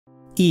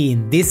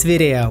In this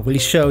video, we'll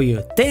show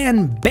you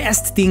 10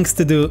 best things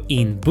to do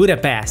in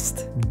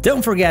Budapest.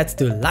 Don't forget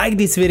to like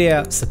this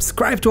video,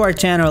 subscribe to our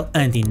channel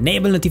and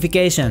enable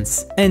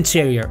notifications, and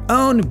share your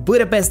own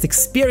Budapest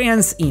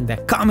experience in the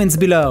comments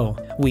below.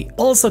 We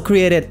also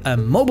created a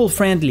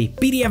mobile-friendly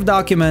PDF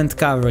document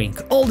covering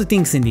all the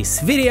things in this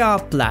video,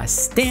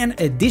 plus 10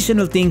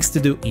 additional things to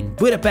do in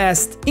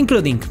Budapest,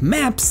 including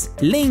maps,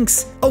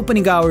 links,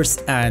 opening hours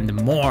and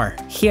more.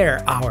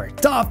 Here are our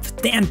top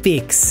 10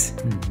 picks.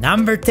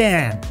 Number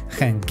 10.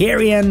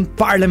 Hungarian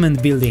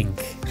Parliament Building.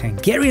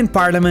 Hungarian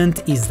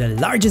Parliament is the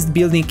largest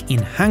building in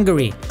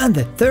Hungary and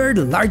the third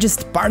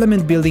largest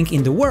parliament building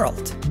in the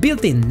world.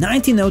 Built in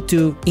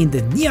 1902 in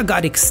the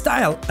neo-Gothic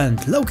style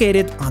and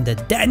located on the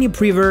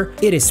Danube River,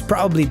 it is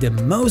probably the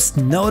most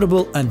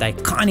notable and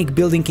iconic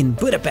building in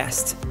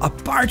Budapest.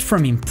 Apart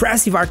from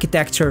impressive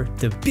architecture,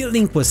 the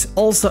building was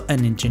also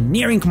an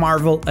engineering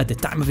marvel at the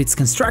time of its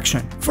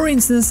construction. For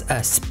instance,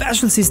 a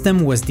special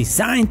system was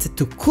designed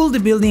to cool the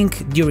building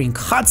during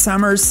hot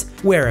summers,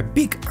 where a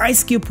big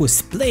ice cube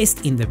was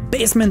placed in the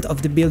basement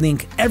of the building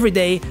every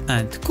day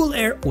and cool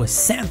air was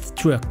sent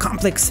through a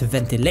complex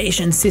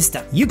ventilation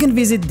system. You can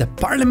visit the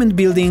Parliament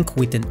building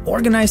with an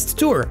organized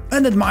tour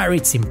and admire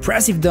its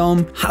impressive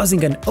dome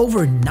housing an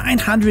over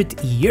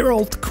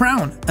 900-year-old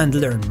crown and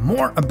learn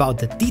more about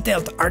the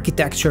detailed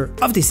architecture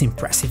of this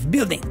impressive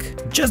building.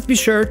 Just be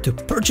sure to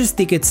purchase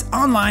tickets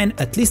online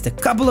at least a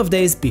couple of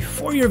days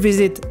before your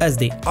visit, as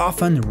they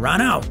often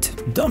run out.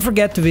 Don't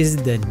forget to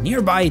visit the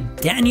nearby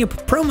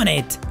Danube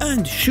Promenade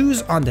and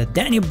shoes on the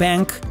Danube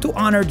bank to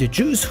honor the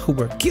Jews who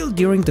were killed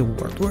during the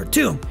World War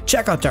II.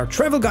 Check out our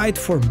travel guide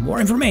for more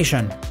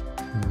information.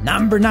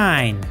 Number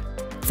 9.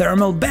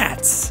 Thermal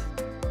baths.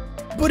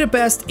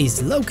 Budapest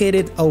is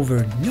located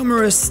over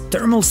numerous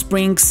thermal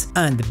springs,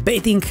 and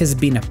bathing has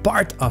been a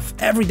part of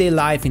everyday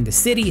life in the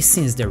city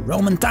since the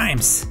Roman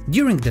times.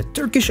 During the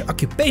Turkish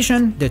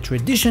occupation, the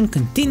tradition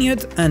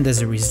continued, and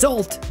as a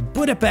result,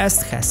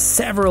 Budapest has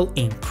several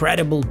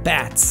incredible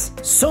baths.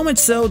 So much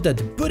so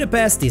that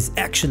Budapest is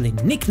actually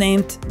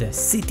nicknamed the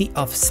City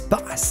of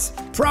Spas.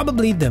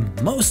 Probably the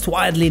most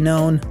widely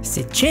known,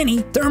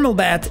 Széchenyi Thermal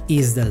Bath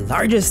is the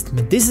largest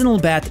medicinal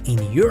bath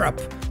in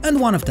Europe and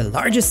one of the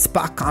largest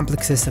spa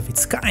complexes of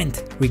its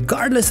kind.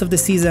 Regardless of the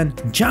season,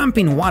 jump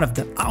in one of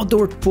the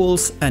outdoor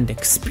pools and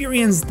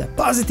experience the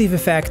positive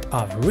effect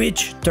of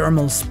rich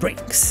thermal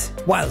springs.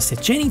 While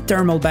Széchenyi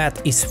Thermal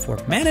Bath is for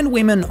men and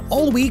women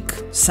all week,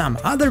 some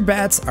other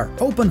baths are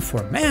open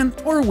for men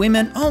or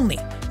women only,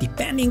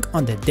 depending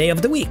on the day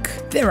of the week.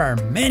 There are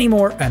many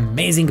more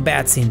amazing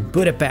baths in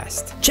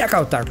Budapest. Check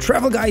out our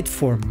travel guide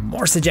for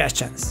more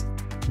suggestions.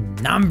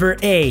 Number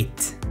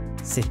 8.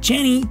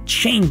 Széchenyi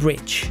Chain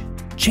Bridge.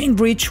 Chain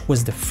Bridge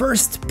was the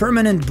first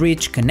permanent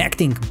bridge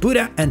connecting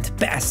Buda and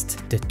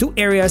Pest, the two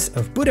areas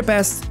of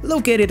Budapest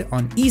located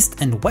on east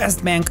and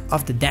west bank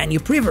of the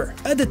Danube River.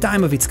 At the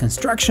time of its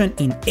construction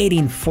in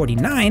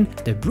 1849,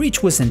 the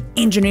bridge was an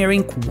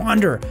engineering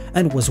wonder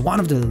and was one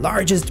of the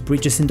largest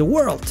bridges in the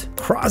world.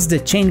 Cross the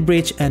chain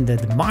bridge and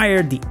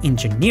admire the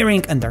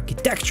engineering and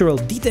architectural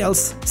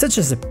details, such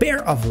as a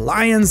pair of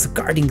lions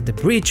guarding the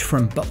bridge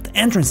from both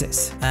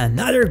entrances.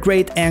 Another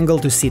great angle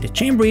to see the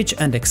chain bridge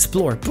and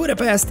explore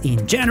Budapest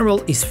in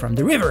general is from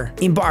the river.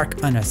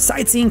 Embark on a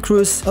sightseeing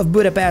cruise of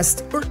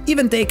Budapest, or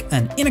even take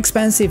an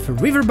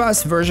inexpensive river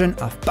bus version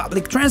of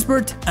public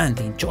transport and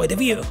enjoy the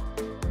view.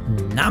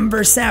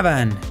 Number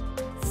 7.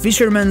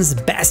 Fisherman's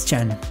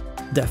Bastion.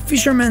 The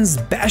Fisherman's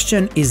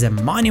Bastion is a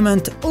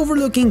monument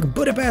overlooking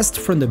Budapest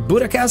from the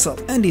Buda Castle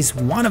and is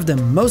one of the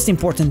most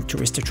important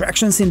tourist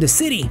attractions in the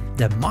city.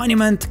 The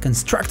monument,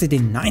 constructed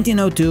in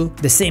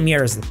 1902, the same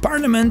year as the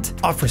Parliament,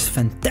 offers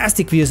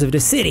fantastic views of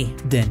the city.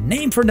 The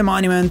name for the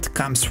monument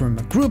comes from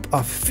a group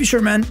of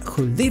fishermen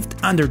who lived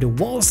under the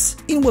walls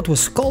in what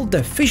was called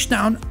the Fish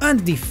Town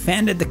and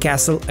defended the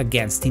castle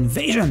against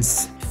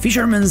invasions.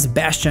 Fisherman's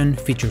Bastion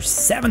features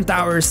 7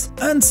 towers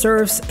and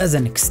serves as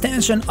an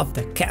extension of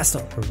the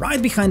castle.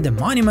 Right behind the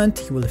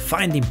monument you will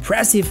find the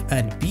impressive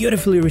and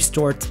beautifully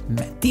restored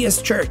Matthias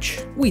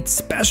Church, with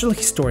special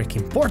historic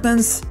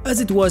importance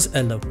as it was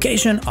a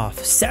location of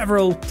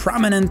several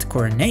prominent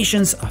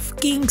coronations of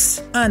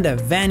kings and a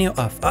venue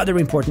of other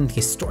important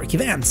historic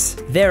events.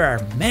 There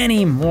are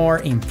many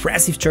more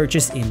impressive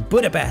churches in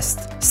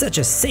Budapest, such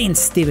as St.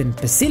 Stephen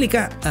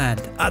Basilica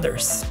and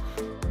others.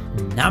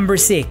 Number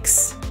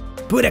 6.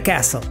 Buda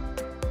Castle.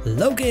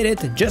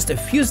 Located just a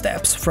few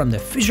steps from the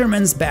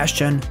Fisherman's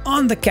Bastion,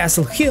 on the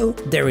castle hill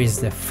there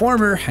is the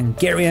former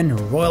Hungarian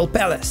royal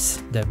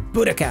palace, the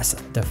Buda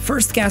Castle. The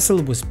first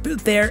castle was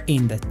built there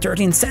in the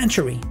 13th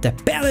century. The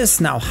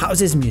palace now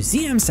houses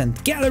museums and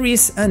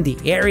galleries, and the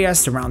area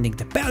surrounding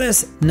the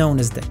palace, known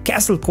as the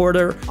Castle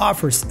Quarter,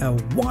 offers a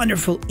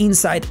wonderful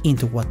insight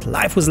into what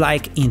life was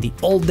like in the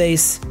old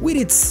days, with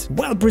its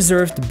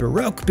well-preserved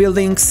Baroque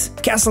buildings,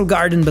 Castle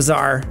Garden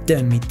Bazaar,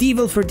 the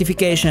medieval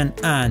fortification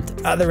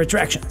and other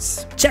attractions.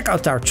 Check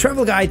out our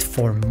travel guide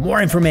for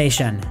more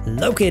information.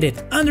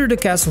 Located under the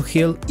castle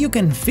hill, you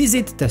can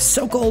visit the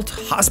so-called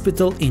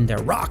hospital in the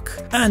rock.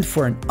 And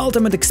for an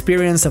ultimate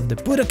experience of the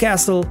Buda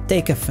Castle,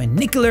 take a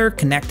funicular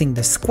connecting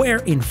the square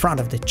in front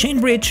of the chain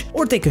bridge,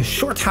 or take a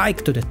short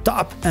hike to the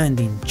top and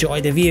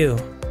enjoy the view.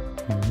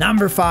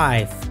 Number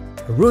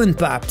 5. Ruin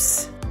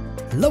pubs.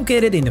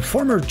 Located in the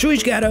former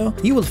Jewish ghetto,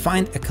 you will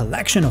find a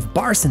collection of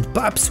bars and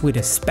pubs with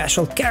a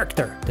special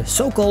character, the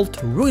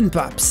so-called ruin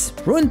pubs.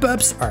 Ruin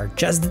pubs are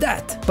just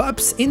that,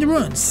 pubs in the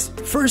ruins.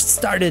 First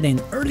started in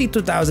early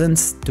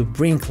 2000s to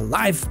bring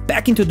life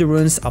back into the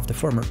ruins of the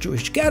former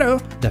Jewish ghetto,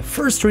 the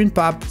first ruin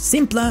pub,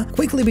 Szimpla,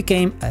 quickly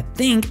became a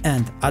thing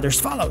and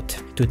others followed.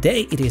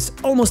 Today it is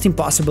almost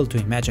impossible to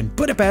imagine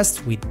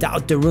Budapest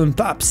without the ruin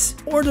pubs.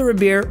 Order a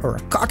beer or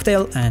a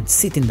cocktail and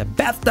sit in the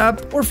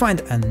bathtub, or find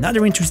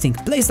another interesting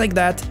place like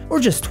that, or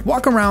just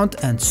walk around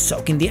and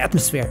soak in the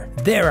atmosphere.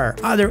 There are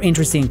other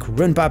interesting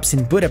ruin pubs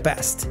in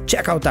Budapest.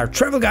 Check out our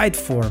travel guide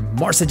for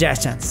more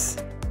suggestions.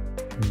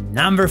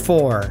 Number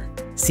 4.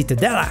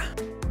 Citadella.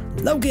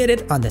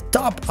 Located on the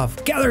top of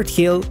Gellert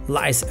Hill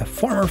lies a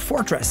former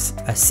fortress,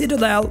 a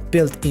citadel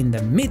built in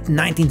the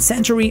mid-19th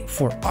century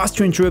for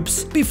Austrian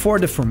troops before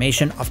the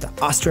formation of the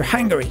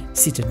Austro-Hungary.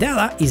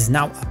 Citadella is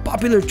now a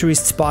popular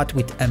tourist spot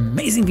with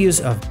amazing views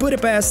of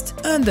Budapest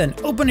and an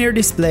open-air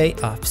display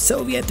of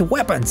Soviet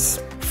weapons.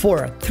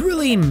 For a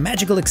truly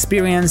magical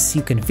experience,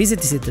 you can visit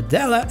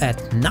Citadella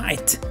at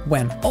night,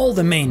 when all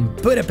the main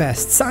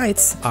Budapest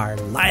sites are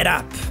light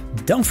up.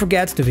 Don't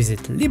forget to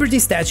visit Liberty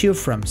Statue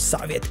from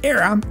Soviet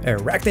era,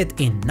 erected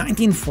in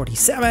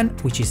 1947,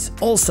 which is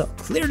also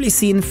clearly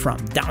seen from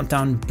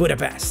downtown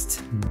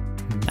Budapest.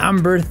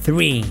 Number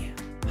 3.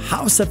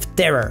 House of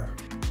Terror.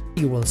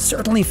 You will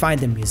certainly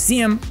find a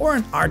museum or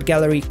an art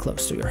gallery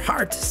close to your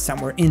heart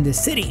somewhere in the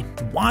city.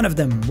 One of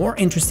the more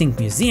interesting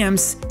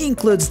museums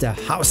includes the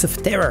House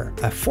of Terror,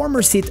 a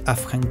former seat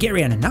of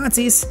Hungarian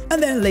Nazis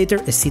and then later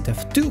a seat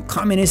of 2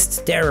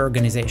 communist terror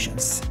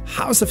organizations.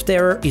 House of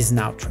Terror is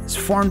now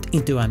transformed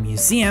into a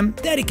museum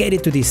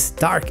dedicated to this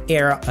dark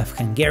era of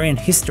Hungarian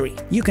history.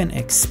 You can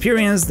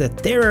experience the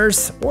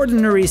terrors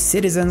ordinary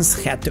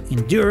citizens had to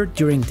endure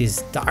during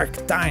these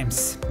dark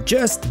times.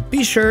 Just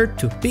be sure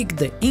to pick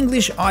the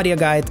English audio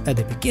guide at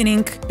the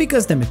beginning,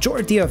 because the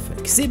majority of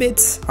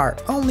exhibits are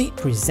only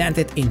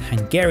presented in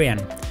Hungarian,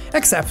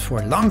 except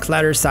for long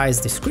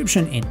letter-sized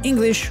description in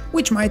English,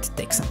 which might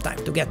take some time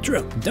to get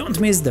through. Don't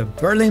miss the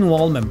Berlin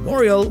Wall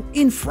Memorial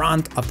in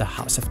front of the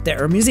House of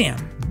Terror Museum.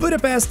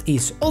 Budapest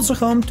is also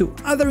home to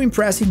other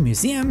impressive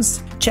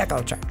museums. Check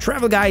out our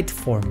travel guide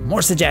for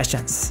more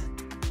suggestions.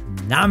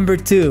 Number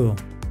 2.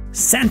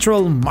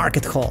 Central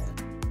Market Hall.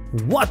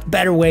 What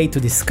better way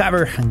to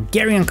discover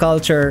Hungarian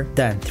culture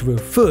than through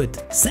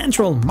food?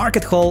 Central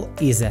Market Hall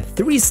is a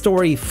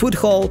 3-story food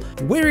hall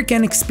where you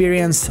can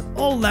experience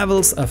all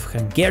levels of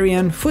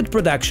Hungarian food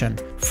production,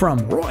 from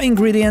raw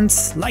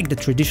ingredients like the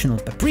traditional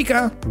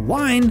paprika,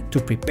 wine, to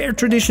prepare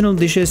traditional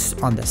dishes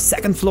on the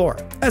 2nd floor,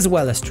 as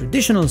well as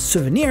traditional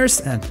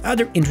souvenirs and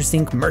other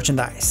interesting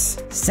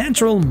merchandise.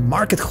 Central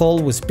Market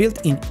Hall was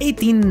built in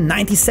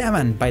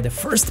 1897 by the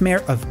first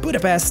mayor of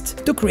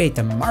Budapest to create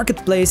a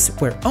marketplace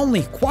where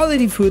only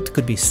quality food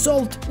could be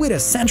sold, with a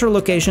central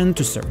location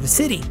to serve the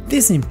city.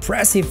 This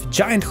impressive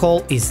giant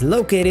hall is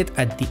located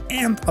at the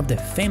end of the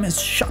famous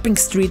shopping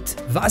street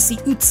Váci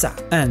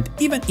utca, and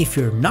even if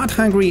you're not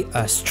hungry,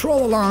 a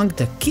stroll along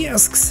the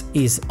kiosks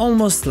is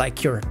almost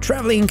like you're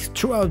traveling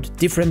throughout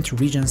different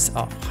regions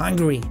of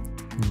Hungary.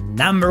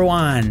 Number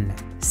 1.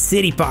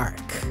 City Park.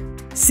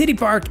 City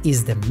Park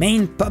is the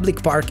main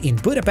public park in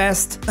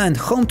Budapest and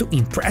home to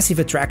impressive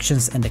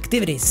attractions and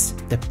activities.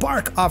 The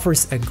park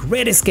offers a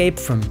great escape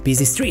from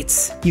busy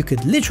streets. You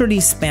could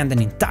literally spend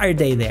an entire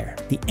day there.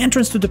 The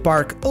entrance to the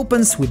park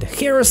opens with the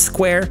Heroes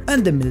Square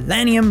and the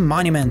Millennium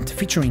Monument,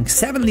 featuring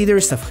 7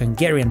 leaders of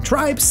Hungarian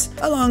tribes,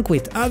 along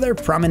with other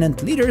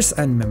prominent leaders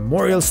and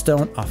memorial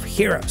stone of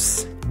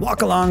heroes.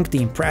 Walk along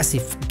the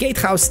impressive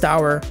Gatehouse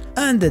Tower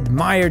and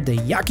admire the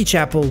Yaki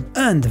Chapel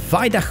and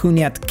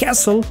Vajdahunyad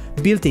Castle,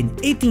 built in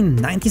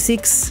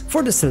 1896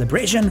 for the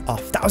celebration of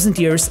 1000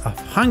 years of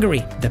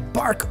Hungary. The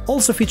park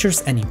also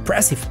features an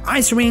impressive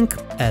ice rink,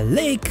 a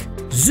lake,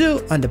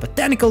 zoo and a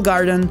botanical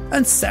garden,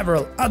 and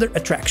several other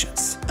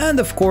attractions. And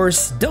of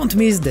course, don't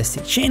miss the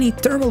Széchenyi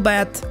Thermal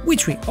Bath,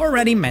 which we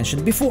already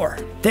mentioned before.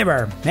 There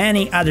are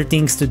many other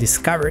things to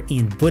discover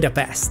in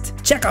Budapest.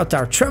 Check out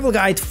our travel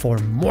guide for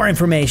more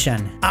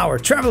information. Our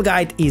travel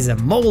guide is a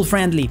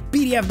mobile-friendly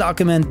PDF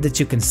document that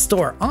you can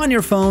store on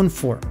your phone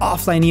for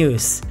offline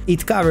use.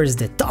 It covers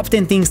the top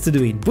 10 things to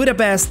do in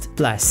Budapest,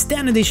 plus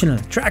 10 additional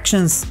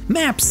attractions,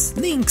 maps,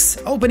 links,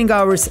 opening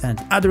hours, and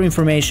other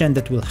information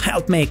that will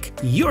help make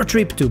your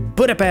trip to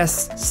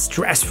Budapest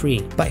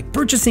stress-free. By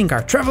purchasing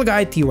our travel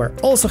guide, you are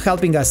also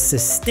helping us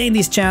sustain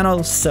this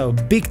channel, so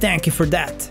big thank you for that.